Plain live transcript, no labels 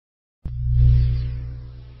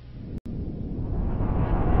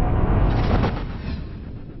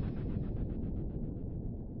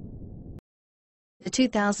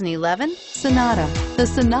2011 Sonata. The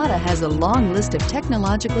Sonata has a long list of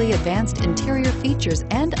technologically advanced interior features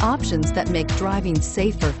and options that make driving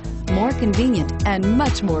safer, more convenient, and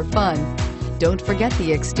much more fun. Don't forget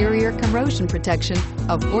the exterior corrosion protection,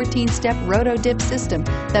 a 14-step roto-dip system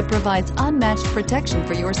that provides unmatched protection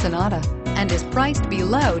for your Sonata and is priced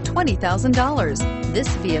below $20,000. This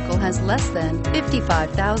vehicle has less than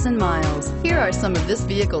 55,000 miles. Here are some of this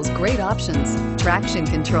vehicle's great options: traction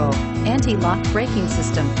control, anti-lock braking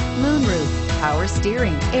system, moonroof, power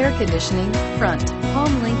steering, air conditioning, front,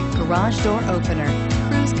 HomeLink garage door opener,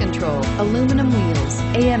 cruise control, aluminum wheels,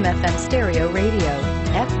 AM/FM stereo radio,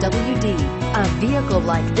 FWD. A vehicle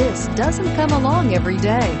like this doesn't come along every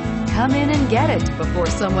day. Come in and get it before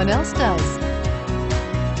someone else does.